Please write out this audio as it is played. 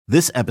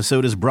This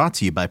episode is brought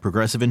to you by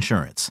Progressive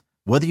Insurance.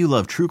 Whether you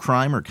love true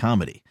crime or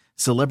comedy,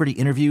 celebrity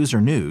interviews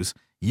or news,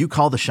 you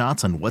call the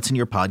shots on what's in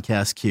your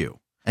podcast queue.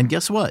 And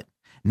guess what?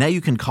 Now you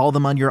can call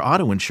them on your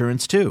auto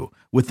insurance too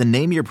with the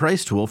Name Your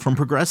Price tool from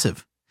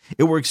Progressive.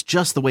 It works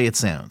just the way it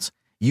sounds.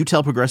 You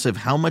tell Progressive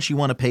how much you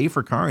want to pay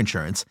for car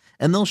insurance,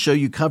 and they'll show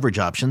you coverage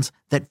options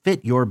that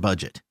fit your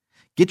budget.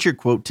 Get your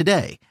quote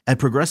today at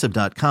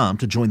Progressive.com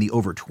to join the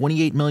over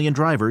 28 million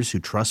drivers who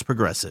trust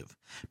Progressive.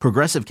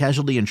 Progressive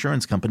Casualty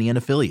Insurance Company and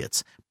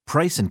Affiliates.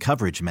 Price and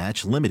coverage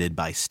match limited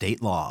by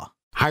state law.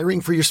 Hiring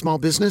for your small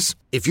business?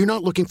 If you're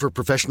not looking for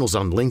professionals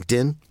on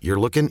LinkedIn, you're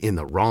looking in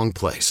the wrong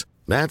place.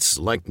 That's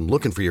like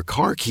looking for your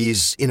car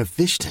keys in a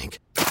fish tank.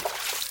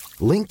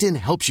 LinkedIn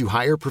helps you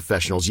hire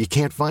professionals you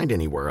can't find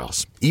anywhere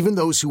else, even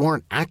those who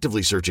aren't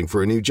actively searching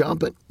for a new job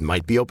but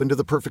might be open to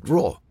the perfect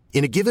role.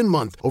 In a given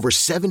month, over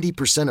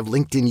 70% of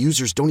LinkedIn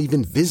users don't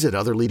even visit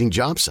other leading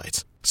job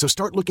sites. So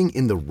start looking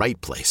in the right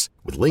place.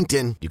 With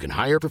LinkedIn, you can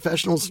hire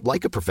professionals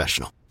like a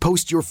professional.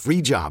 Post your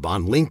free job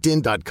on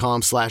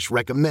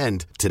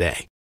linkedin.com/recommend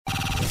today.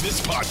 This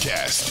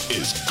podcast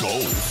is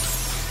gold.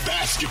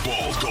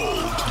 Basketball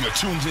gold. You're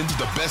tuned into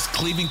the best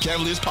Cleveland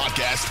Cavaliers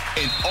podcast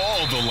in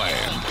all the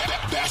land.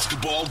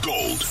 Basketball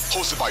gold.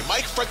 Hosted by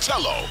Mike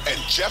Fratello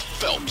and Jeff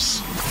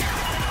Phelps.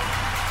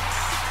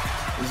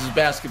 This is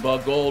Basketball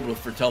Gold with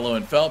Fratello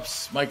and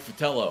Phelps. Mike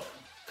Fratello,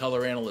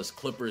 color analyst,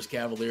 Clippers,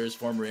 Cavaliers,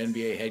 former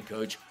NBA head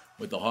coach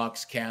with the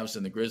Hawks, Cavs,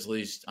 and the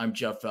Grizzlies. I'm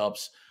Jeff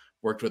Phelps.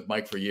 Worked with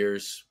Mike for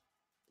years.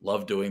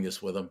 Love doing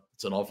this with him.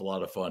 It's an awful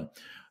lot of fun.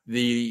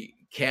 The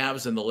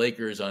Cavs and the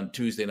Lakers on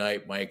Tuesday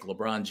night, Mike,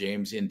 LeBron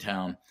James in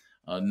town.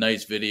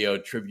 Nice video,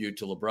 tribute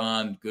to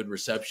LeBron. Good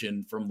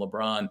reception from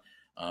LeBron.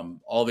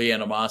 All the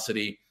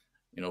animosity.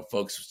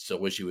 Folks still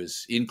wish he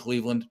was in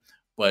Cleveland.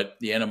 But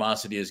the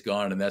animosity is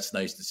gone, and that's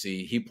nice to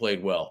see. He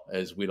played well,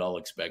 as we'd all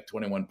expect.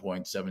 21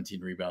 points, 17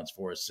 rebounds,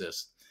 4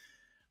 assists.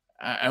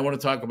 I want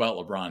to talk about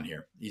LeBron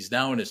here. He's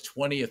now in his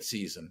 20th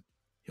season.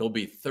 He'll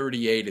be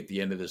 38 at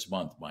the end of this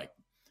month, Mike.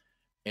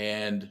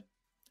 And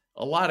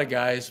a lot of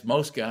guys,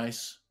 most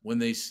guys, when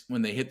they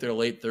hit their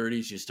late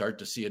 30s, you start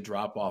to see a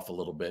drop-off a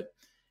little bit.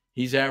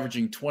 He's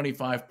averaging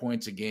 25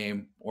 points a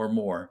game or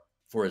more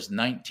for his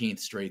 19th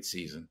straight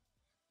season.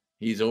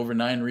 He's over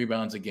 9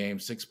 rebounds a game,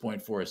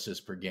 6.4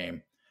 assists per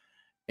game.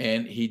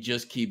 And he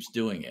just keeps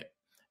doing it.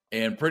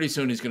 And pretty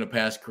soon he's going to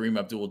pass Kareem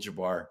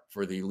Abdul-Jabbar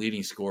for the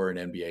leading scorer in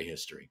NBA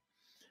history.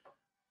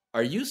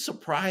 Are you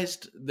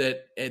surprised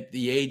that at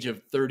the age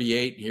of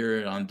 38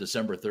 here on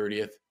December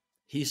 30th,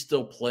 he's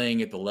still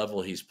playing at the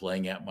level he's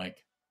playing at,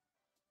 Mike?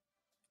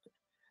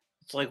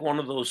 It's like one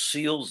of those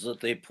seals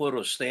that they put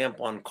a stamp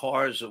on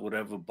cars or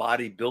whatever,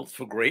 body built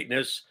for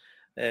greatness.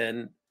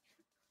 And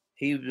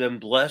he's been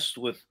blessed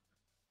with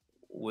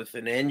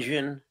an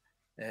engine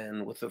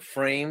and with a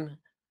frame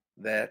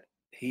that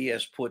he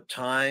has put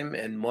time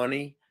and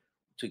money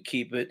to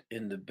keep it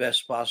in the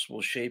best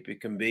possible shape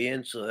it can be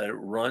in so that it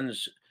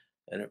runs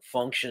and it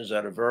functions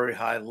at a very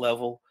high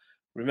level.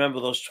 Remember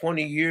those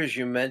 20 years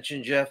you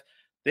mentioned, Jeff,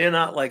 they're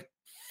not like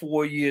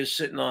 4 years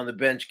sitting on the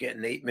bench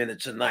getting 8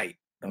 minutes a night.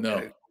 Okay?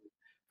 No.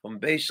 From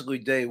basically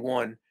day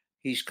one,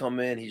 he's come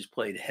in, he's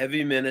played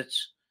heavy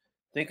minutes.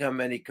 Think how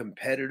many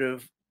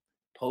competitive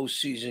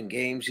postseason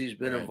games he's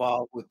been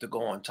involved with to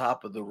go on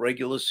top of the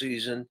regular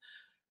season.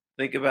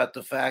 Think about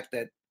the fact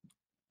that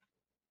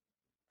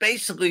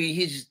basically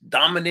he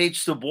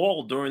dominates the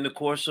ball during the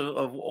course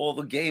of all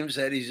the games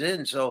that he's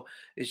in. So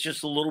it's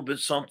just a little bit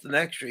something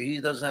extra. He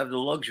doesn't have the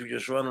luxury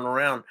just running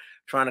around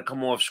trying to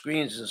come off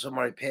screens and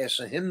somebody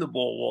passing him the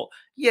ball. Well,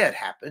 yeah, it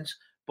happens,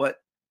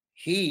 but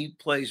he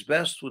plays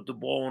best with the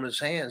ball in his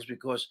hands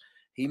because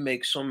he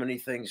makes so many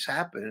things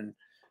happen.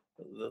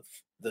 And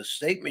the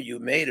statement you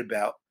made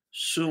about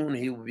soon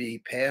he will be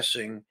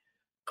passing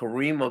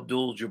Kareem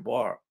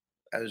Abdul-Jabbar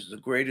as the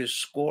greatest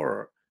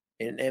scorer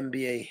in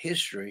NBA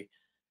history,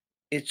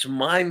 it's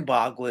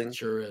mind-boggling.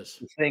 Sure is.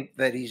 To think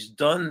that he's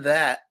done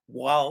that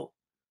while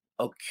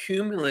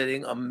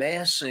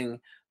amassing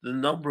the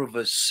number of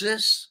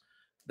assists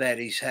that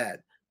he's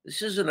had.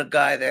 This isn't a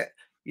guy that,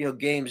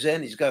 games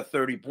end, he's got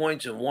 30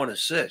 points and 1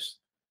 assist.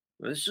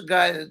 This is a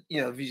guy that,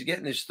 if he's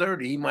getting his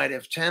 30, he might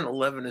have 10,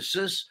 11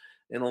 assists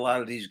in a lot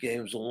of these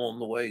games along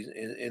the way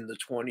in the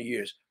 20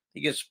 years.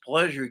 He gets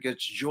pleasure, he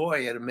gets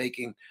joy out of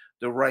making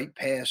the right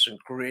pass and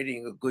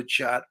creating a good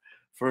shot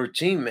for a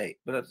teammate.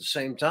 But at the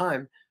same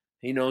time,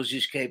 he knows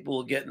he's capable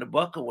of getting the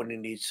bucket when he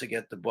needs to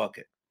get the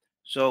bucket.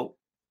 So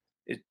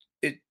it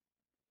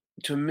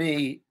to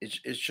me,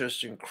 it's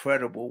just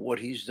incredible what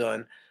he's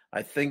done.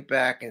 I think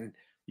back, and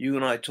you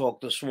and I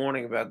talked this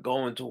morning about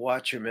going to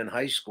watch him in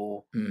high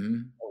school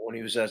when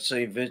he was at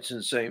St.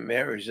 Vincent, St.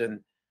 Mary's.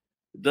 And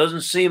it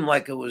doesn't seem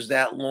like it was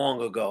that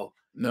long ago.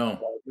 No.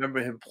 I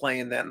remember him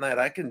playing that night.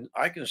 I can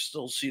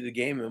still see the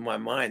game in my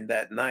mind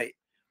that night.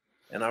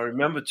 And I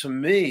remember, to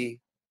me,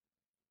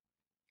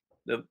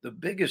 the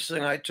biggest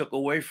thing I took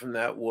away from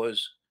that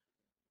was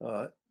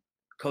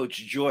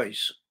Coach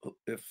Joyce,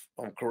 if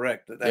I'm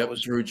correct. That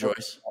was Drew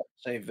Joyce.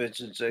 St.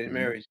 Vincent, St.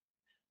 Mary's.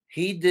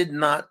 He did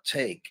not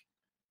take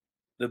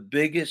the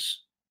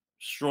biggest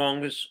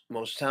strongest,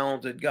 most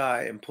talented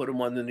guy and put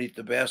him underneath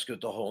the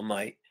basket the whole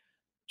night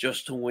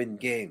just to win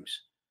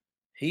games.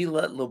 He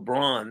let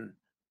LeBron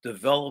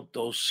develop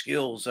those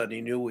skills that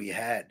he knew he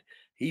had.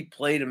 He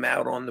played him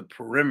out on the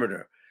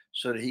perimeter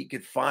so that he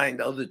could find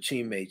other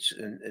teammates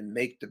and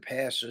make the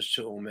passes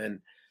to him. And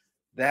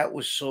that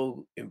was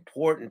so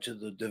important to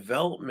the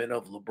development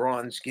of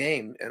LeBron's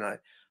game. And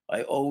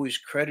I always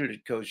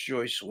credited Coach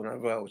Joyce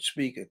whenever I would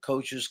speak at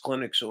coaches'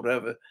 clinics or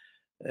whatever.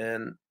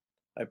 And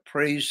I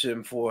praised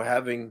him for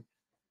having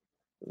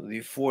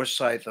the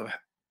foresight of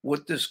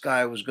what this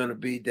guy was going to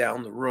be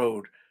down the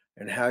road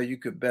and how you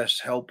could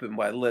best help him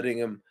by letting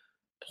him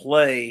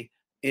play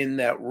in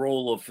that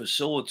role of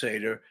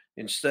facilitator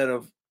instead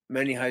of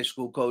many high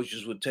school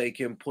coaches would take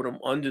him, put him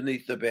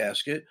underneath the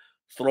basket,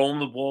 throw him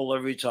the ball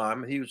every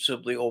time. He would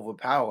simply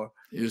overpower.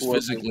 He was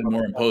physically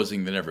more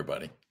imposing than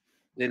everybody.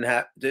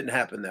 Didn't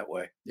happen that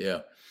way. Yeah.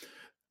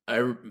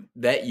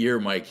 That year,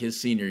 Mike, his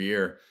senior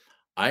year,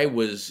 I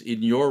was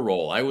in your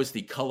role. I was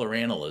the color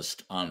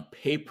analyst on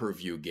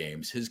pay-per-view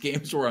games. His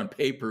games were on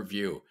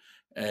pay-per-view,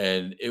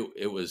 and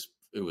it was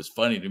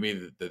funny to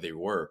me that they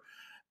were.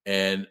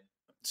 And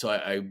so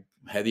I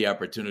had the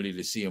opportunity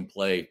to see him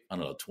play, I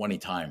don't know, 20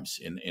 times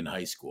in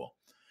high school.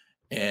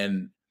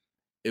 And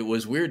it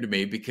was weird to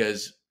me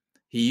because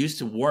he used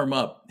to warm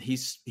up. He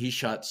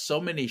shot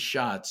so many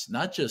shots,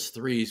 not just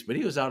threes, but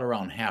he was out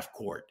around half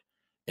court.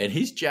 And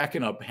he's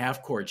jacking up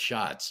half court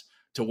shots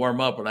to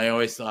warm up. And I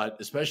always thought,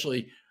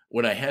 especially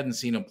when I hadn't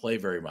seen him play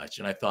very much,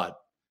 and I thought,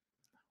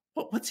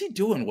 what's he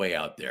doing way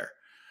out there?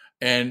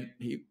 And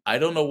I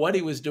don't know what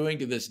he was doing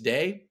to this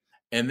day.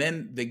 And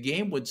then the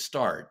game would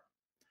start.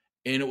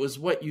 And it was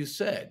what you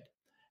said.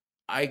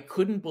 I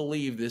couldn't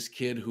believe this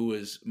kid who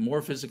was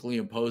more physically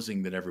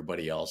imposing than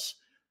everybody else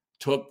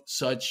took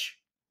such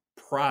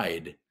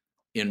pride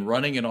in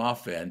running an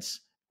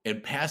offense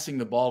and passing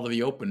the ball to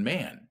the open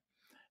man.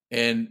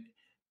 And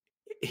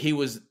he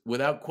was,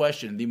 without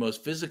question, the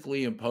most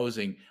physically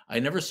imposing. I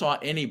never saw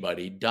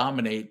anybody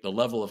dominate the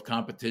level of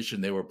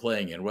competition they were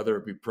playing in, whether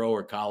it be pro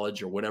or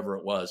college or whatever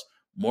it was,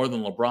 more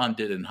than LeBron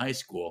did in high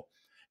school.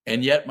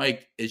 And yet,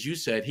 Mike, as you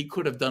said, he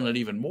could have done it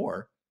even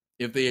more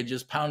if they had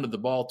just pounded the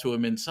ball to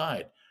him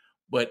inside.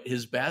 But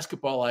his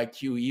basketball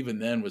IQ, even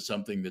then, was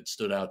something that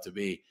stood out to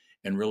me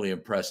and really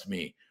impressed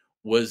me.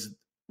 Was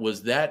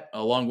that,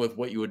 along with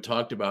what you had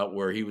talked about,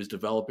 where he was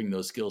developing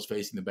those skills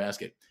facing the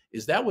basket,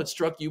 is that what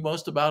struck you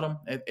most about him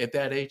at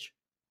that age?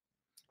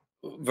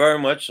 Very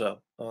much so.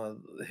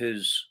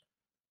 His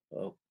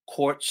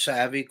court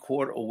savvy,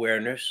 court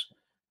awareness,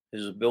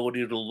 his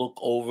ability to look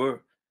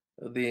over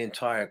the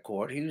entire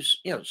court. He was,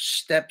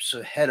 steps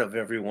ahead of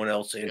everyone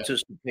else,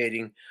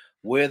 anticipating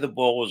where the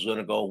ball was going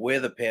to go,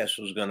 where the pass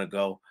was going to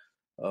go,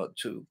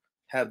 to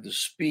have the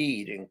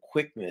speed and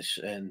quickness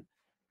and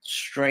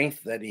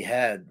strength that he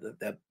had,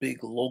 that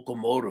big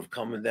locomotive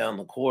coming down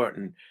the court.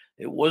 And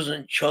it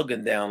wasn't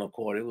chugging down the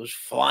court. It was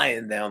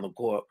flying down the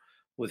court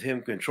with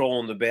him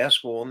controlling the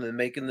basketball and then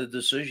making the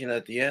decision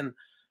at the end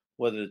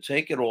whether to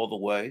take it all the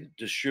way,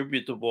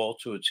 distribute the ball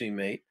to a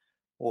teammate,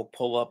 or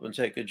pull up and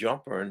take a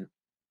jumper. And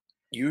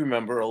you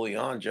remember early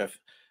on, Jeff,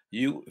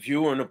 if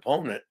you were an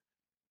opponent,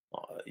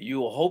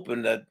 you were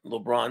hoping that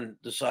LeBron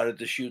decided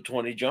to shoot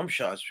 20 jump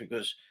shots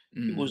because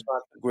he was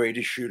not the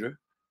greatest shooter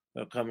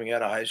coming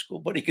out of high school,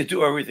 but he could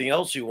do everything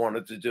else he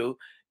wanted to do,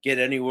 get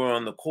anywhere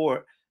on the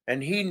court.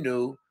 And he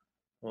knew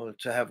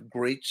to have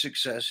great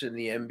success in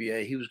the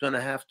NBA, he was going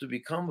to have to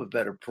become a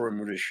better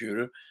perimeter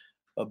shooter,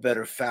 a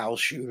better foul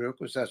shooter,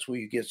 because that's where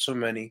you get so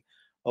many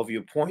of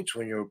your points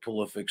when you're a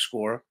prolific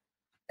scorer.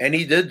 And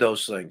he did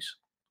those things.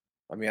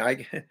 I mean,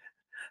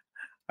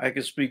 I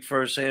could speak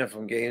firsthand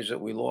from games that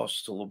we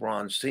lost to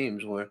LeBron's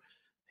teams where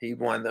he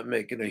wound up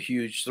making a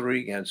huge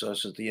three against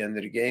us at the end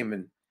of the game.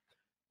 And,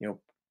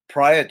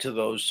 prior to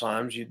those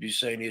times, you'd be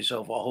saying to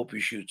yourself, I hope he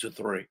shoots a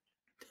three.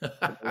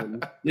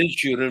 When he did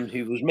shoot him,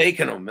 he was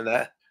making them. And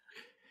that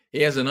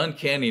he has an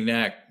uncanny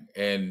knack.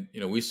 And,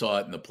 we saw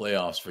it in the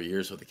playoffs for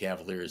years with the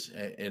Cavaliers.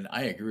 And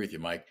I agree with you,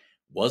 Mike.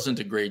 Wasn't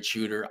a great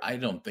shooter. I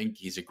don't think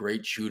he's a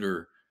great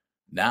shooter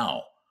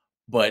now,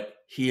 but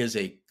he is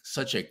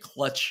such a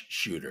clutch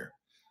shooter.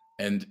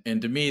 And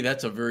to me,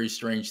 that's a very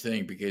strange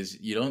thing because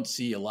you don't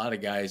see a lot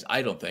of guys,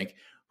 I don't think,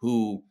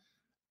 who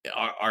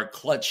are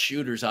clutch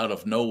shooters out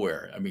of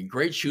nowhere. I mean,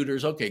 great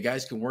shooters, okay,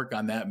 guys can work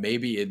on that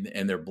maybe,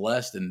 and they're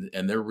blessed and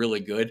they're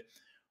really good.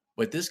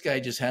 But this guy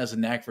just has a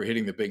knack for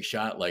hitting the big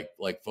shot like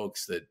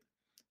folks that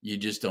you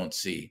just don't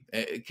see.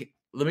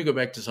 Let me go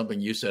back to something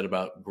you said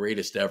about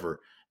greatest ever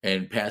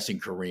and passing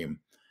Kareem.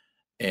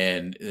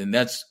 And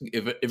that's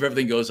if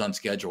everything goes on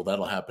schedule,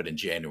 that'll happen in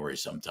January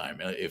sometime.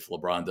 If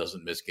LeBron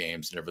doesn't miss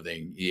games and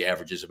everything, he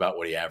averages about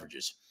what he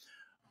averages.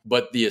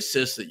 But the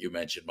assists that you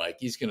mentioned, Mike,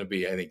 he's going to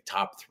be, I think,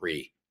 top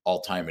 3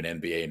 all time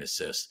in NBA in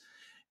assists.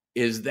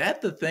 Is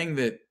that the thing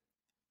that,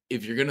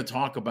 if you're going to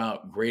talk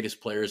about greatest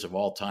players of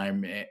all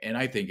time, and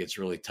I think it's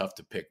really tough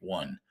to pick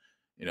one,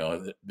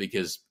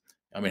 because,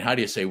 I mean, how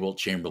do you say Wilt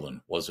Chamberlain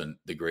wasn't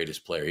the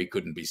greatest player? He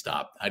couldn't be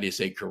stopped. How do you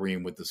say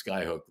Kareem with the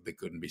skyhook that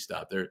couldn't be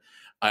stopped?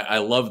 I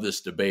love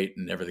this debate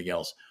and everything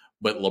else.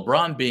 But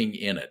LeBron being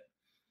in it,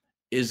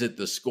 is it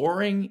the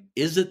scoring?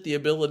 Is it the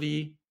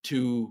ability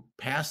to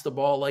pass the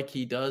ball like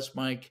he does,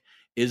 Mike?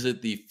 Is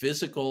it the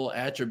physical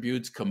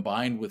attributes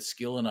combined with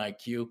skill and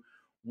IQ?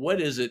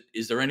 What is it?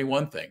 Is there any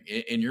one thing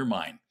in your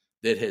mind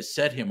that has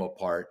set him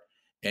apart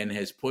and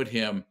has put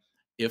him,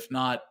 if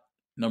not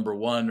number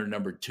one or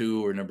number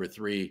two or number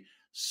three,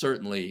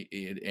 certainly,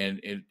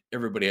 and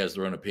everybody has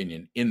their own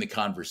opinion, in the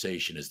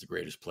conversation as the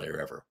greatest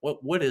player ever?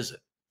 What is it?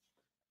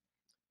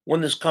 When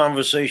this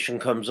conversation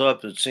comes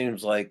up, it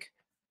seems like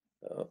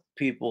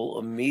people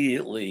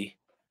immediately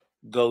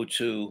go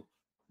to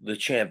the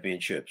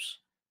championships,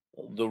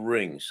 the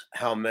rings,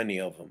 how many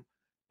of them.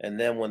 And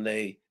then when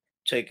they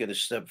take it a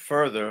step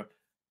further,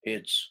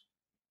 it's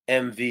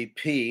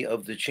MVP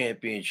of the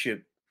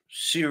championship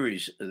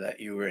series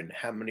that you're in.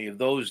 How many of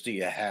those do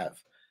you have?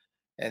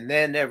 And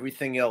then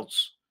everything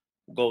else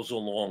goes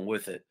along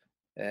with it.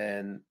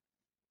 And,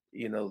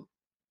 you know,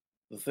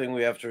 the thing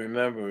we have to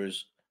remember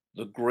is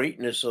the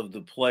greatness of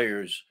the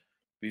players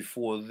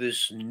before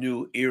this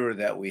new era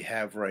that we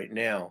have right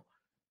now.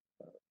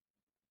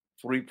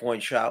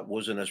 Three-point shot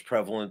wasn't as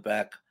prevalent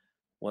back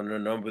when a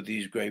number of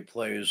these great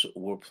players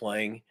were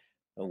playing.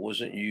 It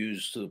wasn't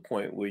used to the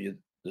point where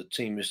the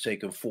team is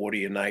taking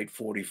 40 a night,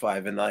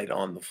 45 a night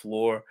on the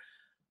floor.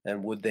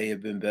 And would they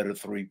have been better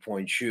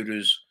three-point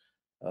shooters?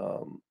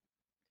 Um,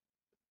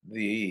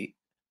 the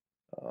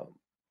um,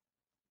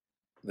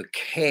 the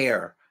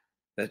care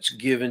that's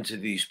given to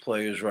these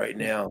players right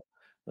now,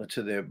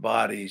 to their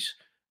bodies.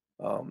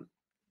 Um,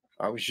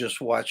 I was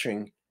just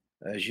watching,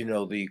 as you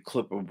know, the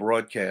Clipper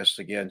broadcast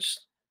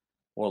against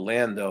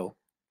Orlando,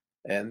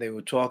 and they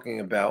were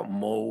talking about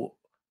Mo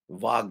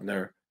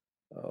Wagner,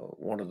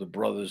 one of the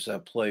brothers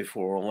that play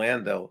for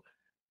Orlando.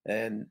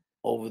 And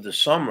over the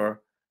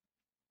summer,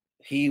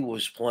 he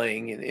was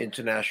playing in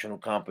international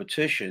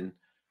competition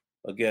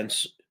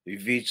against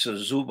Ivica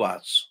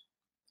Zubac,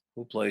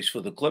 who plays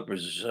for the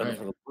Clippers, the center Right.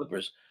 for the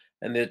Clippers.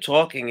 And they're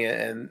talking,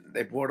 and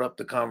they brought up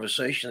the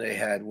conversation they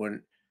had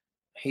when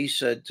he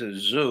said to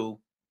Zoo,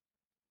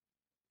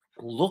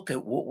 "Look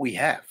at what we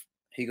have."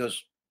 He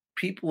goes,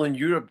 "People in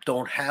Europe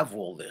don't have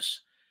all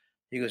this."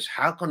 He goes,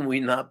 "How can we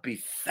not be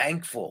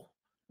thankful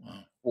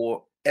Wow.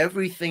 for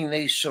everything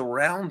they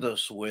surround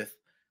us with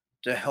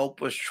to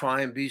help us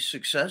try and be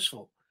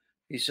successful?"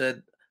 He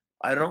said,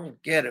 "I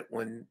don't get it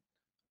when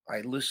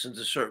I listen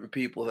to certain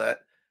people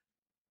that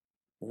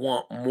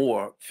want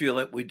more, feel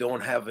like we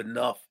don't have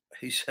enough."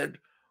 He said,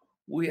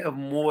 "We have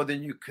more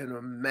than you can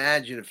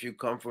imagine if you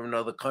come from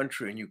another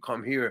country and you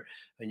come here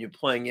and you're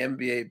playing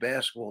NBA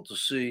basketball to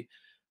see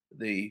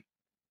the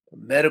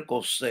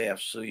medical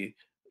staff, the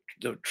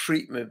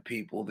treatment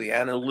people, the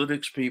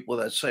analytics people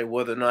that say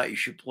whether or not you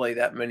should play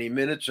that many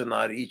minutes or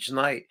not each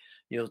night,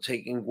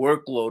 taking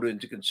workload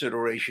into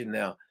consideration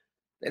now.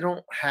 They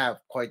don't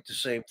have quite the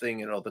same thing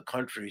in other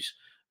countries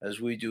as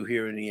we do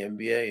here in the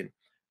NBA." And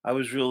I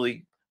was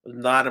really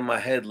nodding my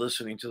head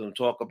listening to them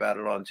talk about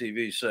it on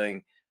TV,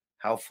 saying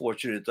how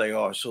fortunate they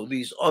are. So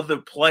these other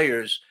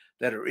players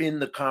that are in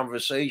the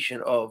conversation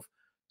of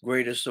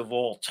greatest of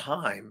all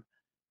time,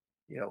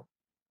 you know,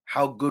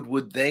 how good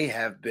would they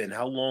have been?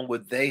 How long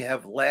would they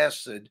have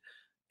lasted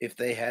if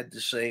they had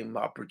the same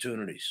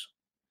opportunities?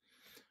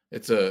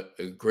 It's a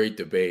great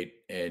debate,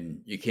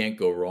 and you can't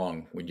go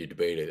wrong when you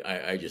debate it.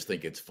 I just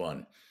think it's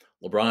fun.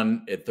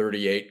 LeBron at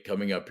 38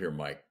 coming up here,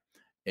 Mike.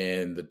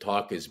 And the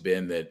talk has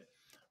been that,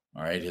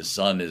 all right, his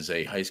son is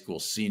a high school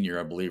senior,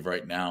 I believe,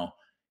 right now.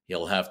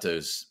 He'll have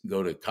to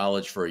go to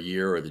college for a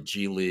year or the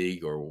G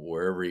League or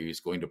wherever he's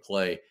going to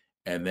play.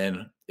 And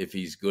then if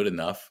he's good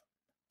enough,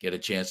 get a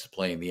chance to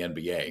play in the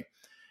NBA.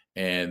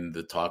 And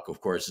the talk, of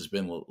course, has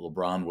been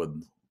LeBron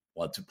would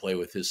want to play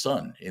with his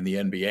son in the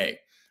NBA,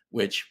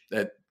 which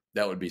that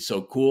would be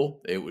so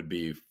cool. It would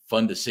be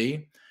fun to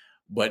see,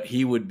 but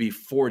he would be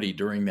 40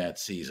 during that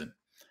season.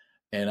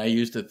 And I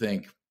used to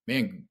think,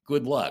 man,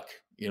 good luck.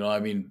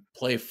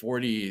 Play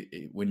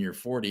 40 when you're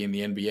 40 in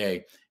the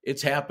NBA.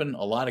 It's happened.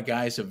 A lot of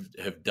guys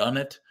have done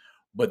it,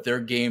 but their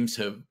games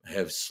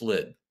have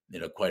slid,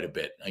 quite a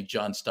bit. Like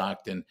John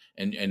Stockton,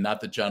 and not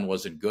that John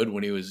wasn't good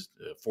when he was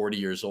 40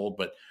 years old,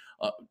 but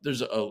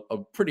there's a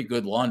pretty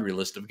good laundry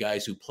list of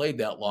guys who played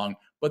that long,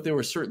 but they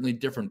were certainly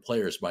different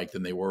players, Mike,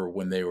 than they were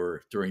when they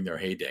were during their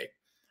heyday.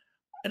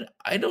 And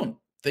I don't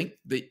think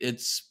that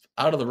it's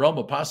out of the realm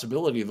of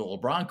possibility that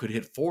LeBron could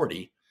hit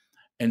 40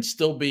 and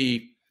still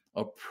be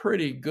a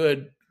pretty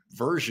good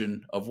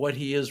version of what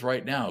he is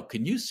right now.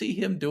 Can you see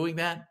him doing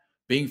that?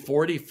 Being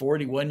 40,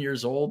 41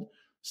 years old,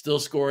 still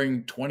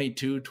scoring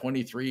 22,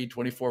 23,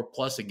 24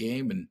 plus a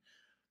game and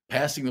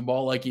passing the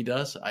ball like he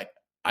does?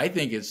 I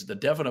think it's a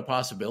definite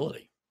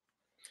possibility.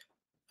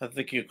 I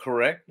think you're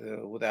correct,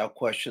 without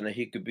question, that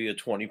he could be a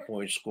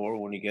 20-point scorer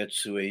when he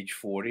gets to age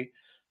 40.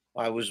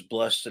 I was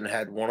blessed and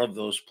had one of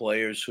those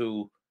players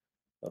who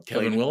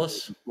Kevin played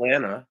Willis? in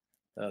Atlanta,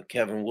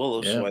 Kevin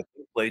Willis, Yeah. who I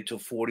think played till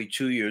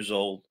 42 years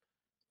old.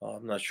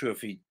 I'm not sure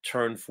if he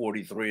turned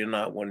 43 or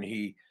not when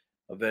he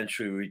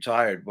eventually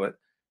retired, but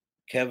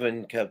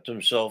Kevin kept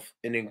himself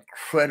in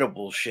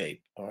incredible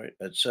shape, all right,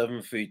 at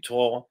 7 feet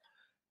tall.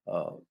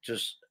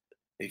 just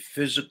a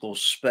physical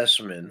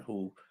specimen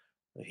who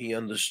he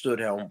understood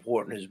how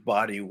important his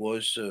body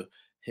was to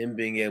him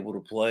being able to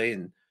play,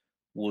 and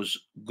was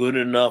good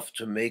enough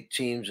to make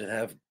teams and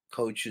have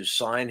coaches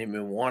sign him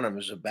and want him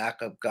as a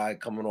backup guy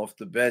coming off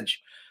the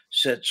bench,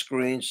 set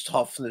screens,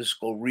 toughness,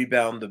 go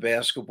rebound the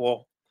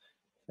basketball.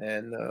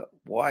 And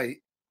why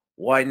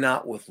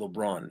not with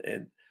LeBron?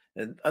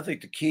 And I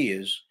think the key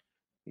is,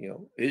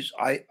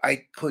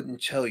 I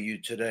couldn't tell you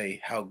today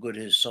how good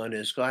his son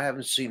is, because I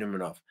haven't seen him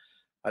enough.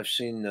 I've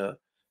seen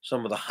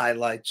some of the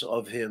highlights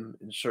of him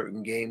in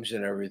certain games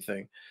and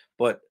everything,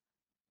 but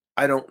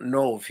I don't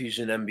know if he's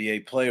an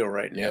NBA player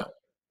right now. Yeah.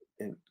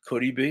 And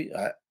could he be?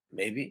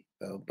 Maybe,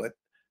 but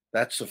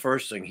that's the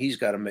first thing. He's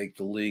got to make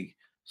the league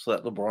so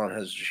that LeBron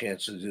has a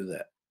chance to do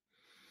that.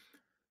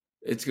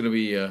 It's going to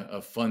be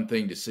a fun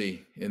thing to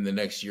see in the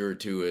next year or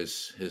two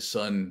as his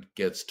son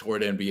gets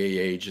toward NBA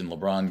age and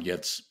LeBron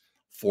gets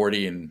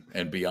 40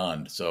 and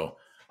beyond. So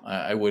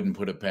I wouldn't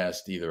put it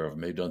past either of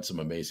them. They've done some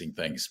amazing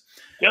things.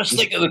 Just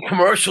think of the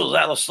commercials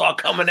that'll start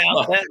coming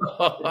out then.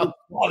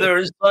 Father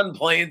and son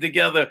playing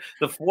together,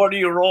 the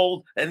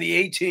 40-year-old and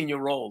the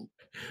 18-year-old.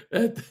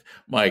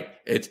 Mike,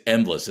 it's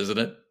endless, isn't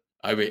it?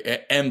 I mean,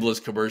 endless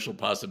commercial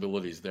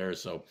possibilities there.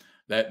 So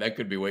that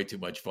could be way too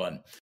much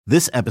fun.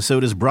 This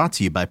episode is brought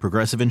to you by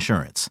Progressive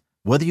Insurance.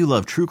 Whether you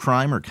love true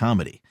crime or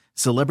comedy,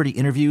 celebrity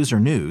interviews or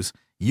news,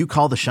 you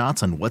call the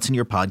shots on what's in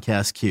your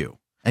podcast queue.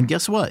 And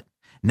guess what?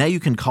 Now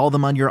you can call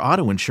them on your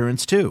auto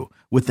insurance too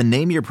with the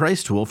Name Your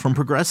Price tool from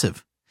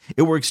Progressive.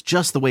 It works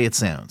just the way it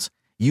sounds.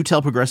 You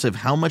tell Progressive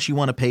how much you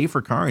want to pay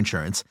for car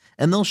insurance,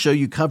 and they'll show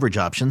you coverage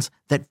options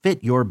that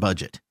fit your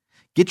budget.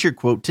 Get your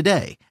quote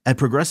today at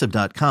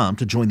Progressive.com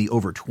to join the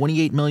over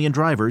 28 million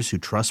drivers who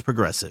trust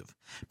Progressive.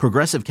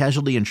 Progressive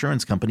Casualty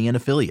Insurance Company and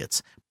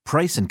Affiliates.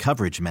 Price and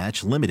coverage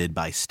match limited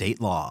by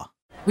state law.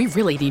 We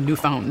really need new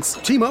phones.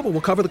 T-Mobile will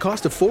cover the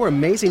cost of 4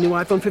 amazing new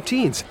iPhone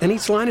 15s, and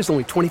each line is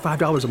only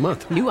 $25 a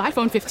month. New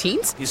iPhone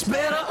 15s? It's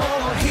better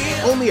over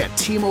here. Only at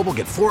T-Mobile,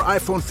 get 4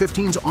 iPhone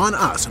 15s on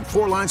us and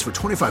 4 lines for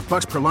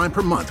 $25 per line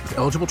per month with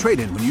eligible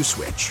trade-in when you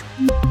switch.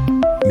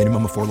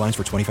 Minimum of 4 lines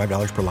for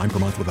 $25 per line per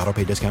month with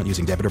autopay discount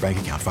using debit or bank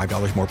account.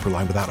 $5 more per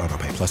line without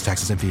autopay, plus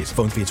taxes and fees.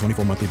 Phone fee at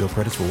 24 monthly bill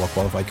credits for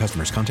well-qualified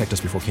customers. Contact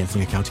us before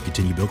canceling account to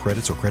continue bill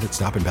credits or credit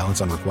stop and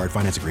balance on required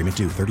finance agreement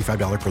due.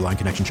 $35 per line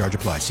connection charge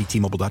applies. See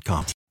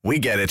T-Mobile.com. We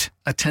get it.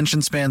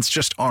 Attention spans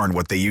just aren't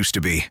what they used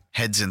to be.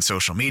 Heads in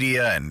social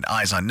media and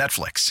eyes on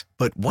Netflix.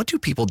 But what do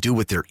people do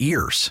with their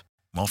ears?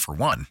 Well, for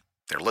one,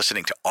 they're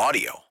listening to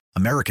audio.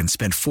 Americans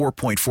spend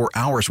 4.4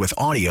 hours with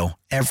audio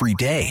every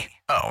day.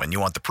 Oh, and you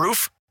want the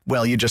proof?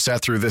 Well, you just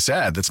sat through this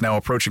ad that's now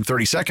approaching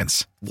 30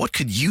 seconds. What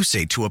could you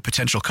say to a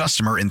potential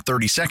customer in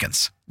 30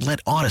 seconds?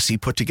 Let Odyssey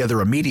put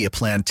together a media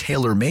plan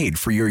tailor-made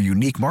for your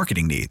unique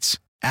marketing needs.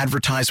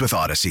 Advertise with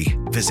Odyssey.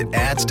 Visit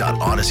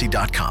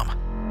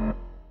ads.odyssey.com.